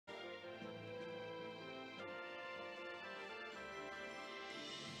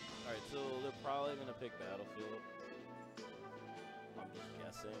Alright, so they're probably going to pick Battlefield. I'm just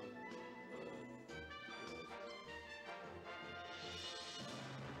guessing.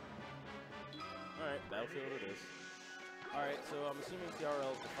 Alright, Battlefield it is. Alright, so I'm assuming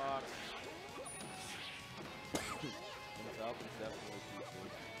TRL is the Fox. And the Falcon's definitely PC.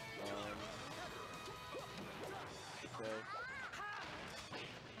 Okay.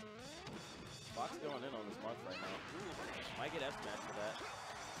 Fox going in on this month right now. Ooh, might get F-Smash for that.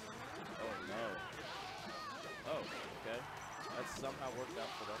 Oh no. Oh, okay. That somehow worked out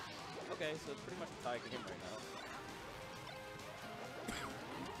for them. Okay, so it's pretty much a tie game right now.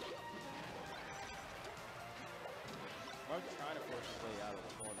 Mark's trying to force his way out of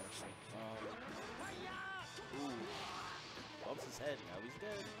the corner. Ooh. Bumps his head, now he's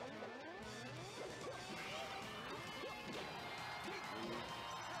dead.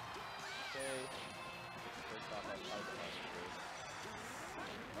 Okay. First off, I'll try to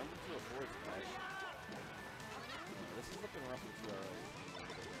runs into a forward smash. This is looking rough with TRL.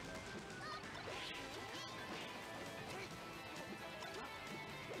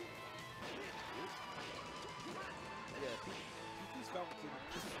 Yeah, P2's Falcon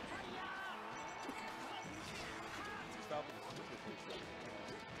is super close.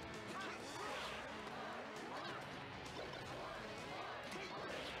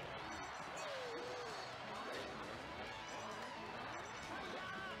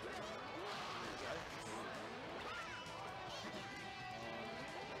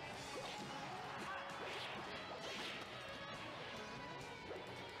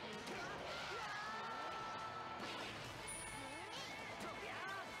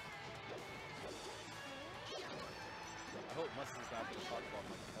 I hope Mustard's not going to talk about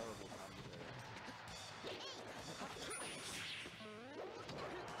my terrible commentary.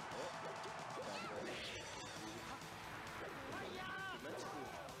 Mexico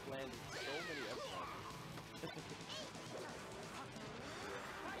landed so many F-bombs.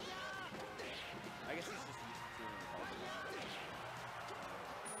 I guess he's just used to seeing the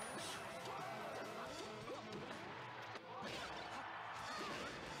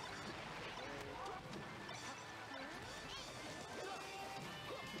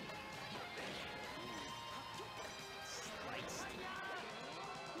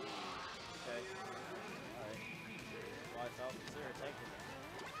Okay. Alright. Five Falcons there, tanking it.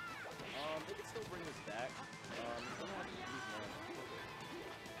 They can still bring this back. He's gonna have to use mana.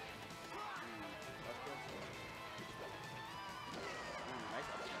 Nice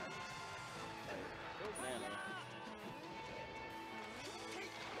up smash. Goes mana.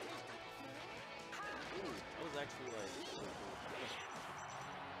 Ooh, that was actually like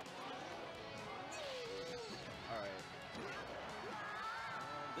alright.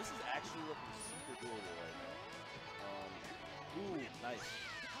 This is actually looking super doable right now. Ooh, nice.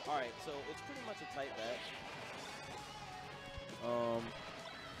 Alright, so it's pretty much a tight bet.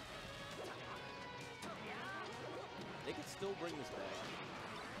 They could still bring this back.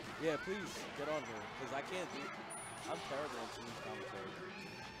 Yeah, please, get on here, because I can't do it. I'm terrible on team commentary.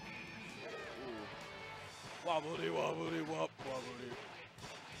 Ooh. Wobbly, wobbly, wop, wobbly.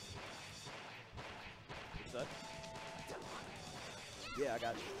 What's that? Yeah, I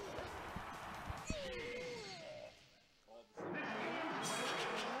got you.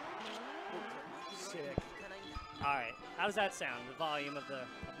 Sick. Alright, how does that sound? The volume of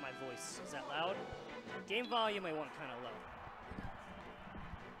my voice. Is that loud? Game volume I want kind of low.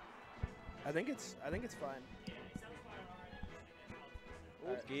 I think it's fine. Yeah, it sounds fine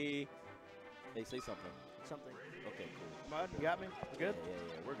already. Okay. Hey, say something. Something. Okay, cool. Mud, you got me? We're good?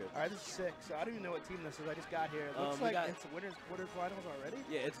 Yeah, we're good. All right, this is sick. So I don't even know what team this is. I just got here. It looks like it's winners finals already?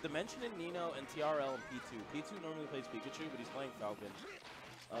 Yeah, it's Dimension and Nino and TRL and P2. P2 normally plays Pikachu, but he's playing Falcon.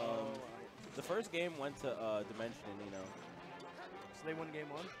 The first game went to Dimension and Nino. So they won game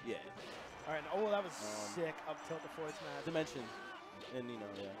one? Yeah. All right. Oh, that was sick. Up tilt the forward smash. Dimension and Nino,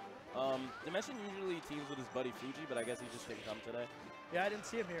 yeah. Dimension usually teams with his buddy Fuji, but I guess he just didn't come today. Yeah, I didn't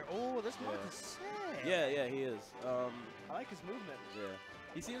see him here. Oh, this monk is sick. Yeah, he is. I like his movement. Yeah.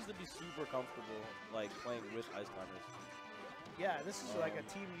 He seems to be super comfortable, like, playing with Ice Climbers. Yeah, this is like a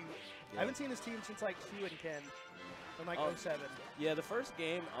team you... I haven't seen this team since, like, Q and Ken. From, like, 07. Yeah, the first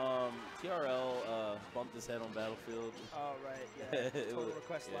game, TRL bumped his head on Battlefield. Oh, right, yeah. Total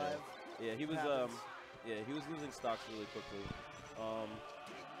Request Live. Yeah, he was, he was losing stocks really quickly.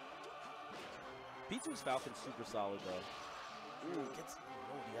 P2's Falcon's super solid, though. Ooh, gets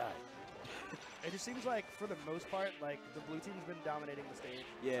ODI. It just seems like, for the most part, like, the blue team's been dominating the stage.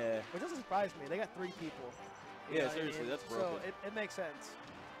 Yeah. Which doesn't surprise me. They got 3 people. Yeah, seriously, that's broken. So it makes sense.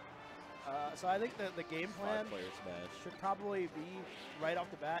 So I think the game plan Five-player smash. should probably be right off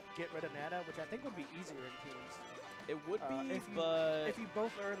the bat, get rid of Nana, which I think would be easier in teams. It would be, if you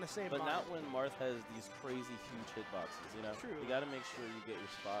both are in the same. But mind. not when Marth has these crazy huge hitboxes. You know, True. you got to make sure you get your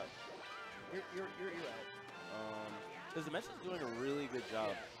spot. You're right. Because Dimension's doing a really good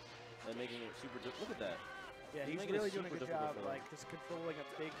job at making it super. Look at that. Yeah, he's making it really doing a super good difficult job, for them. like just controlling a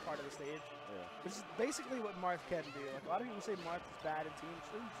big part of the stage. Yeah. Which is basically what Marth can do. Like a lot of people say Marth is bad in teams.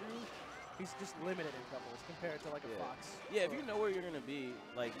 True. He's just limited in doubles compared to like a Fox. Yeah, if you know where you're gonna be,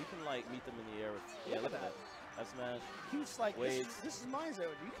 like you can like meet them in the air with. Yeah, look at that. F smash. He's like, Waits. this is my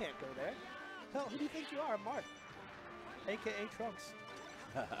zone. You can't go there. Hell, who do you think you are, Marth? AKA Trunks.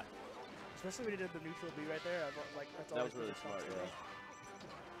 Especially when he did the neutral B right there. Like that's That always was really smart. Trunks to me.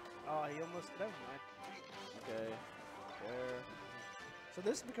 Yeah. Oh, he almost. Never mind. Okay. There. So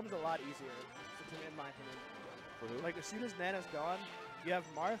this becomes a lot easier, in my opinion. For who? Like as soon as Nana's gone, you have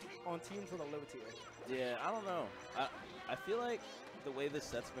Marth on teams with a low tier. Yeah, I don't know. I feel like the way this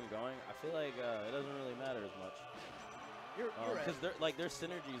set's been going, I feel like it doesn't really matter as much. You're right. Because their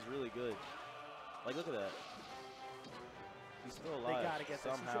synergy is really good. Like look at that. He's still alive. They gotta get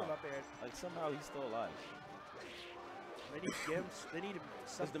somehow. this. You shoot him up there. Like somehow he's still alive. They need Gimps. They need him.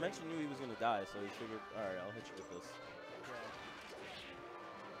 Because Dimension knew he was gonna die, so he figured, all right, I'll hit you with this. Yeah.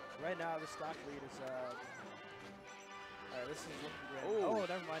 Right now, the stock lead is. All right, this is looking great. Oh. Oh,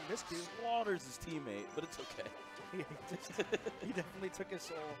 never mind. Miscue. Slaughters his teammate, but it's okay. He definitely took his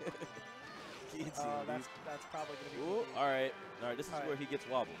soul. Oh, That's probably gonna be. Ooh, all right. This is where he gets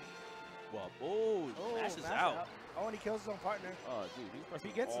wobbled. Oh, mashes out. Oh, and he kills his own partner. Oh, dude, he's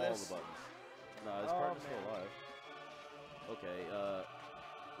pressing he gets all this. the buttons. Nah, his partner's still alive. Okay,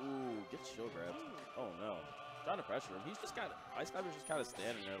 ooh, gets show grabbed. Oh no, trying to pressure him. He's just kind of, Ice Climber's just kind of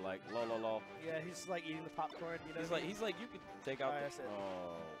standing there like, lol. Yeah, he's like eating the popcorn. You know. He's like, you could take out. That's it.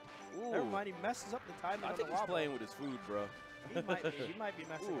 Oh, ooh. Never mind, he messes up the timing. I think he's playing with his food, bro. He might be. He might be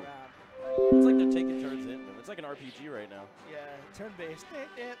messing Ooh. around. It's like they're taking turns hitting him. It's like an RPG right now. Yeah, turn-based.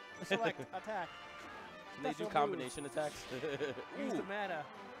 Select attack. And they do combination attacks. Use the mana.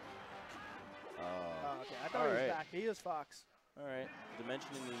 Oh, okay. I thought he was back. He is Fox. All right. Dimension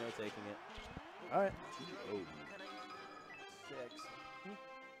and Nino taking it. All right. Oh. 6.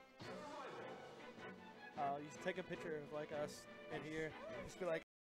 You should take a picture of like us in here. Just be like,